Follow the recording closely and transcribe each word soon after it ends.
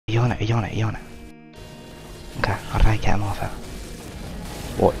on it? Are you on it? Are you on it? Okay, how did I get him off it?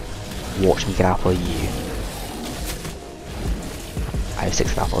 What? Watch me grapple you. I have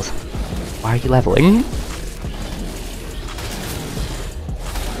 6 grapples. Why are you leveling?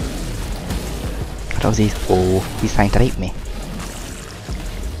 What was he? Oh, he's trying to rape me.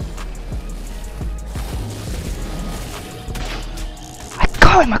 I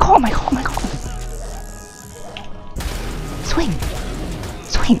got him! I got him! I got him! I got him! Swing!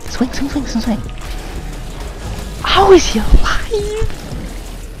 Swing! Swing! Swing! Swing! Swing! Swing! How is he alive?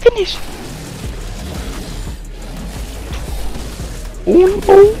 Finish! Oh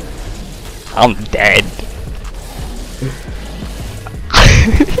no! I'm dead!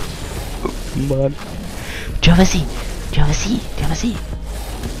 Man. Do you have a C? Do you have a C? Do you have a C?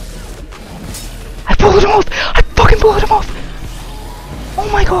 I pulled him off! I fucking pulled him off! Oh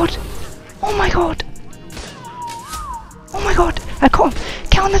my god! Oh my god! Oh my god! I caught him!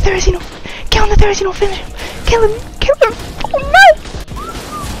 Get on the Thursday, no! Get on the Thursday, no! Finish him! Kill him! Kill him! Oh no!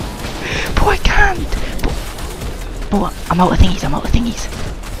 But I can't! But I'm out of thingies, I'm out of thingies!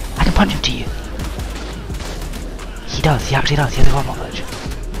 I can punch him to you! He does, he actually does, he has a god knowledge.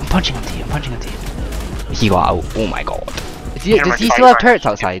 I'm punching him to you, I'm punching him to you. He got out, oh my god. Does he still have turrets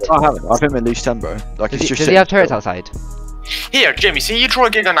outside? I haven't, I've hit him at least 10 bro. Like, does he have turrets outside? Here, Jimmy, see you throw a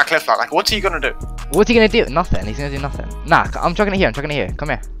gig on that cliff, like, what's he gonna do? What's he gonna do? Nothing, he's gonna do nothing. Nah, I'm chucking it here, I'm chucking it here, come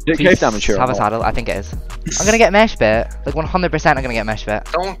here. Cave damage here. Have a saddle, I think it is. I'm gonna get mesh bit, like 100% I'm gonna get mesh bit.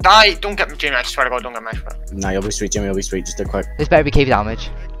 Don't die, don't get Jimmy, I swear to God, don't get mesh bit. Nah, you'll be sweet, Jimmy, you'll be sweet, just do quick. This better be cave damage.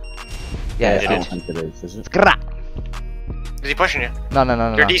 Yeah, I don't think it is it? Is he pushing you? No, no,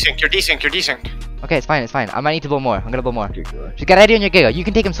 no, no. You're desync, you're desync, you're desync. Okay, it's fine, it's fine. I might need to blow more. I'm gonna blow more. Just get ready on your Giga. You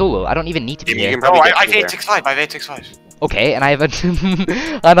can take him solo. I don't even need to be here. No, I've 865, I've 865. Okay, and I have a...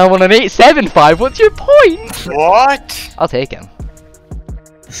 and I want an 875. What's your point? What? I'll take him.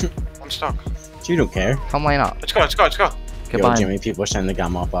 I'm stuck. You don't care. Come line up. Let's go, let's go, let's go. Yo, Jimmy, people are sending the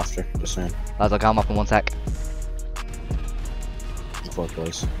gamma up after. Just saying. Lads, I'll calm up in 1 sec. Fuck,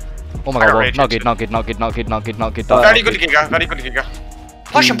 boys. Oh my god, not good, not good, not good, not good, not good, not good. Very good Giga, very good Giga.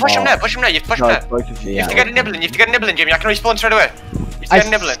 Push him there, push him there, you have to push him there. You have to get a nibbling, you have to get a nibbling, Jimmy. I can respawn straight away. You have to get a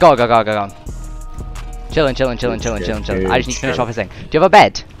nibbling. Go. Chillin', chillin', chillin', chillin', chillin', chillin'. I just need to finish off his thing. Do you have a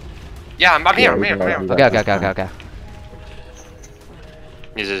bed? Yeah, I'm here, I'm here. Okay.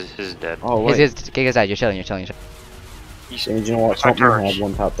 He's dead. Oh, wait. His Giga's dead, you're chilling, you're chilling. Jimmy, do you know what? Top me had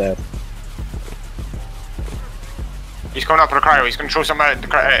one top dead. He's coming up with a cryo, he's gonna throw some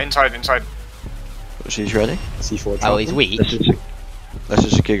inside. She's ready. C4 Oh, he's weak. This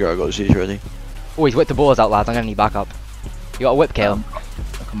is a Giga I got, she's ready. Oh, he's whipped the balls out, lads. I'm gonna need backup. You got a whip kill.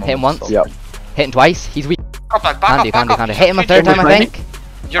 Hit him once. Yep. Hit him twice. He's weak. Back up. Hit him a third time, I think.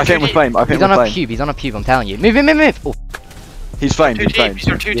 I hit him with flame, He's on a pube, he's on a pube, I'm telling you. Move. Oh. He's flamed, he's flamed.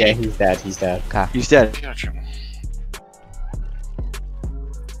 Yeah, he's dead. Okay. He's dead.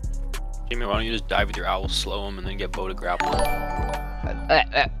 Jimmy, why don't you just dive with your owl, slow him, and then get Bo to grapple him?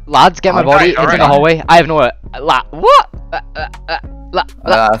 Lads, get my body. It's in the hallway. I have no... what?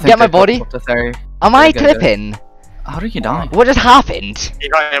 Get my body. Am I clipping? How did you die? What just happened? You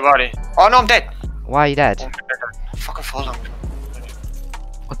got your body. Oh no, I'm dead. Why are you dead? Fucking fall down.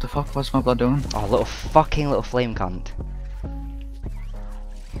 What the fuck was my blood doing? Oh, little flame cunt.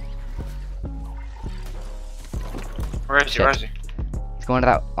 Where is he? He's going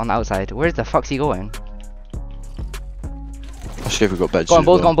on the outside. Where the fuck's he going? Let's see if we've got beds. Go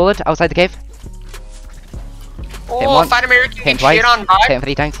on bullet, outside the cave. Oh, fight American. Hit him twice. Hit him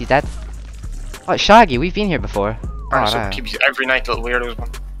 3 times, he's dead. Oh, it's Shaggy, we've been here before. Keeps every night, little weirdos, man.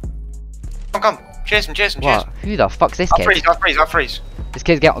 Come. Chase him. What? Who the fuck's this kid? I'll freeze. This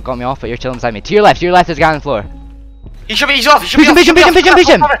kid's got me off, but you're chilling beside me. To your left, there's a guy on the floor. He's off. Push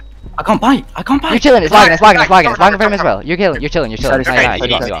him! I can't bite. You're chilling, it's lagging for him as well. You're chilling.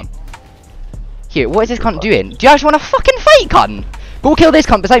 Nice. Here, what is this cunt doing? Do you actually want to fucking fight, cunt? Go kill this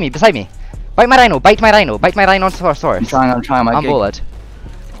cunt beside me. Bite my rhino on source. I'm trying, I'm bullet.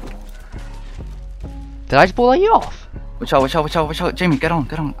 Did I just bullet you off? Watch out. Jamie, get on.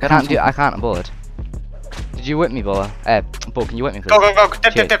 I can't, I'm bullet. Did you whip me, Bola? Bo, can you whip me, please? Go.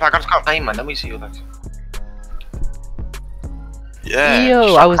 Dip. I got to come. Hey, man, let me see you, guys. Yeah.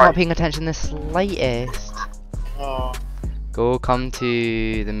 Yo, I was not paying attention the slightest. Oh. Go come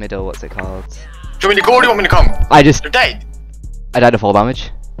to the middle, what's it called? Do you want me to go or do you want me to come? You're dead. I died of fall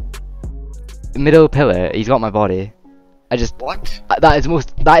damage. Middle pillar, he's got my body. What?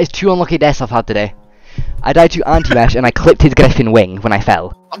 That is 2 unlucky deaths I've had today. I died to anti-mesh and I clipped his griffin wing when I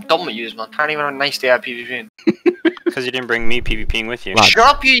fell. I'm done with you, man. Can't even have a nice day at PvPing. Because you didn't bring me PvPing with you. Lad. Shut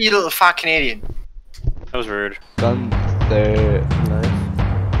up, you little fat Canadian. That was rude. Gunther.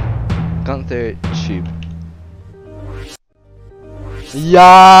 Gunther tube.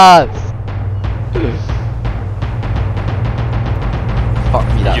 Yes! Fuck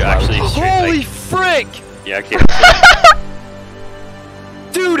me, that's You loud. actually Holy frick! Yeah, I can't.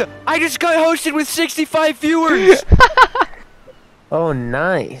 Dude, I just got hosted with 65 viewers! Oh,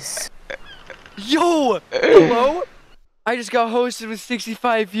 nice. Yo! Hello? I just got hosted with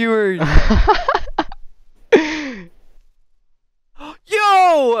 65 viewers.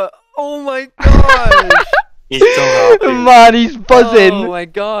 Yo! Oh my gosh! He's so happy. Man, he's buzzing. Oh my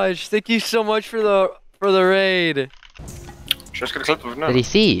gosh! Thank you so much for the raid. Just get a clip of it now. Did he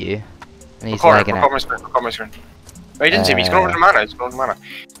see you? And he's Record lagging it, out. record my screen. No, he didn't see me, he's going over the mana, he's going over the mana.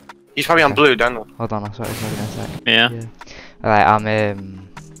 He's probably on blue, down there. Hold on, I'll sort this out in a sec. Yeah. Alright, I'm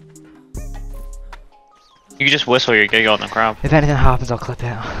You can just whistle your gig out in the crowd. if anything happens, I'll clip it.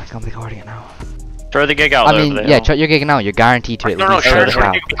 I can't be recording it now. Throw the gig out I there mean, over the yeah, hill. shut your gig now. You're guaranteed to at No, no, least sure, throw the sure,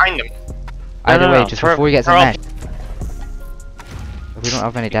 crowd. you behind him. Either No, way, no, just throw- before he gets throw in up. mesh. If we don't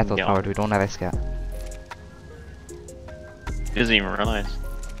have any death Yeah. powered, we don't let this get. He doesn't even realize.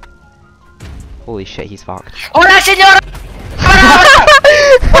 Holy shit, he's fucked. ¡Hola, señora!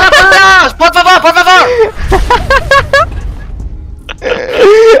 ¡Por favor, por favor!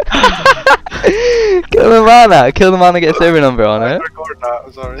 Kill the mana! Kill the mana, get a server number on it. Record that,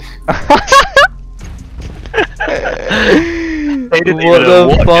 I'm sorry. What know the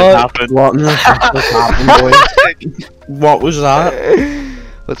what just fuck? happened. What in the fuck just happened, boys? What was that?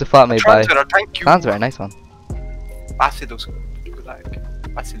 What's a flat made by? Translator, thank you. Translator, nice one. Basilos good, like.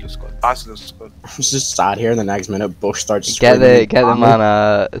 Basilos good. I was just sat here, and the next minute, Bush starts Get screaming. the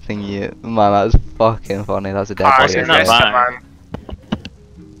mana thingy. Man, that was fucking funny. That's a dead Ah, body. it's you're not nice, bad. man.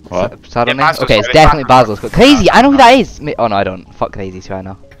 What? Saddle Yeah, name? Bastos, Okay, it's yeah, definitely Bastos. Basil's good. Crazy! I know who that is! Oh no, I don't. Fuck Crazy, so I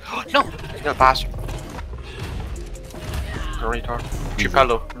know. No, he's not a bastard. A retard.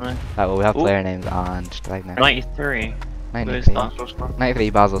 Chipello. Right, well, we have Ooh. player names and strike names. 93. Who is 93. that? 93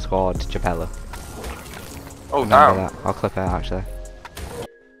 Basil squad, Chapello. Oh, Remember damn. that. I'll clip it actually.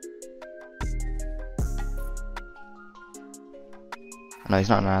 No, he's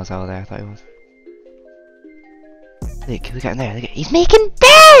not in our there, I thought he was. Look at him there, look at he's making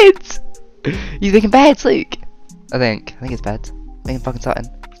beds! He's making beds, look! I think it's beds. Making fucking something.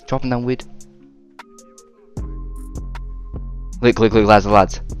 He's chopping down wood. Look,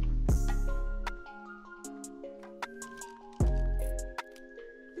 lads.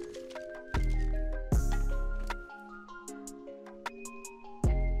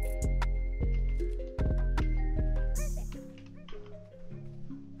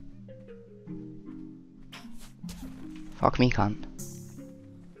 Fuck me, cunt.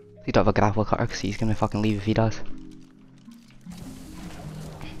 He don't have a grapple cutter because he's gonna fucking leave if he does.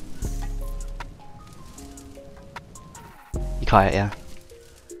 You caught it, yeah.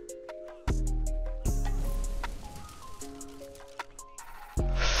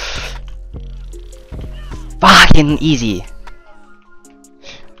 Fucking easy!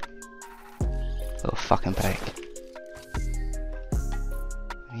 Little fucking prick.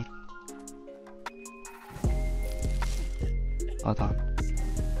 Hold on.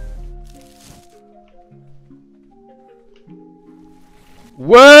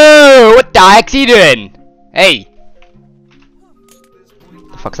 Whoa! What the heck's he doing? Hey!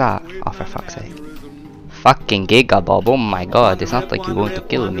 The fuck's that? Oh, for fuck's sake. Fucking Gigabob, oh my god, it's not like you're going to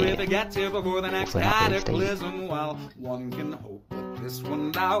kill me. Hopefully not this time. Well, one can hope that this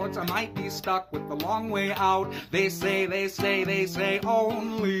one out. I might be stuck with the long way out. They say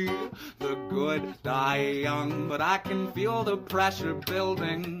only the good die young. But I can feel the pressure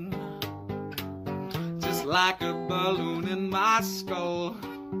building, just like a balloon in my skull.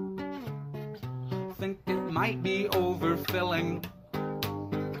 Think it might be overfilling.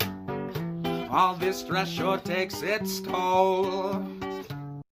 All this stress sure takes its toll.